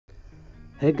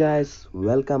Hey guys,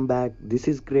 welcome back. This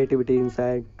is Creativity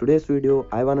Inside. Today's video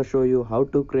I want to show you how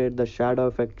to create the shadow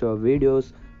effect of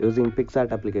videos using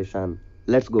PicsArt application.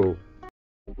 Let's go.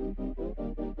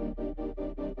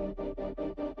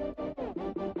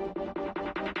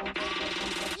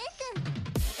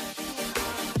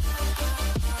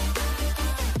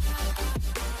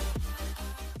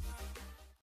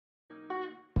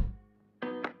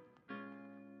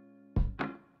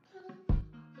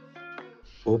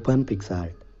 Open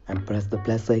PicsArt and press the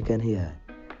plus icon here.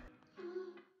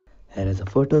 Here is a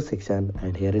photo section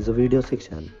and here is a video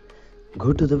section.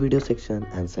 Go to the video section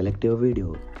and select your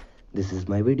video. This is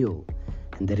my video.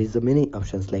 And there is a many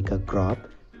options like a crop,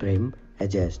 trim,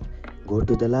 adjust. Go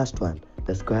to the last one,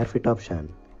 the square fit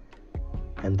option.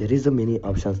 And there is a many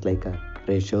options like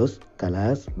ratios,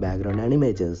 colors, background and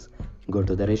images. Go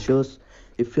to the ratios.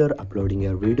 If you are uploading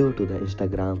your video to the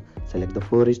Instagram, select the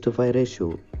 4:5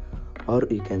 ratio. Or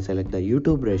you can select the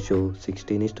YouTube ratio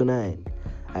 16:9.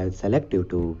 I will select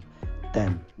YouTube.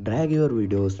 Then drag your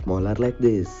video smaller like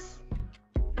this.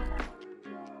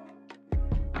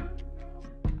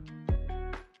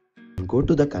 Go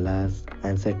to the colors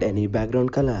and set any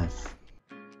background colors.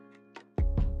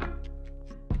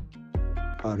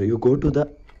 Or you go to the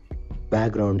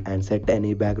background and set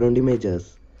any background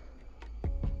images.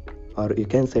 Or you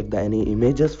can set any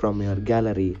images from your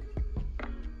gallery.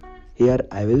 Here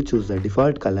I will choose the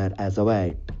default color as a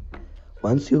white.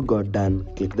 Once you got done,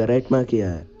 click the right mark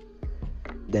here.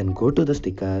 Then go to the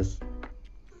stickers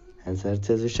and search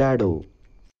as a shadow.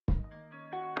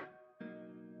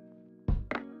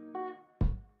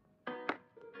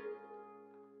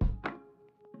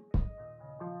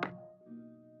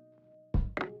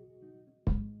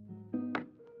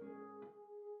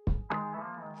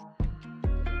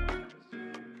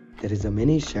 There is a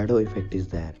many shadow effect is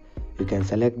there. You can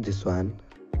select this one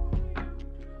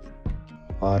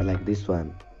or like this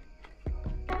one.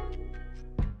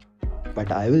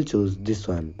 But I will choose this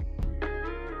one.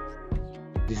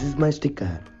 This is my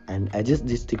sticker and adjust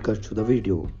this sticker to the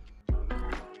video.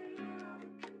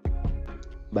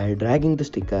 By dragging the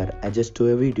sticker, adjust to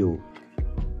a video.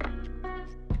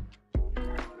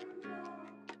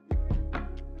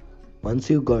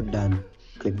 Once you got done,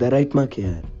 click the right mark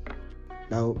here.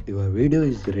 Now your video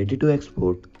is ready to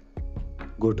export.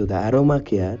 Go to the arrow mark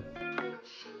here.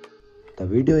 The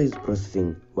video is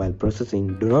processing. While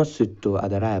processing, do not switch to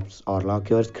other apps or lock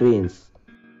your screens.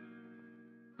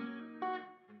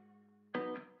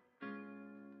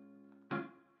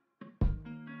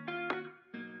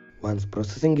 Once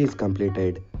processing is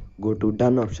completed, go to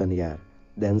done option here,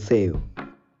 then save.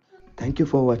 Thank you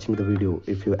for watching the video.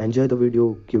 If you enjoyed the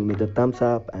video, give me the thumbs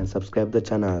up and subscribe the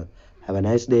channel. Have a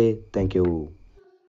nice day. Thank you.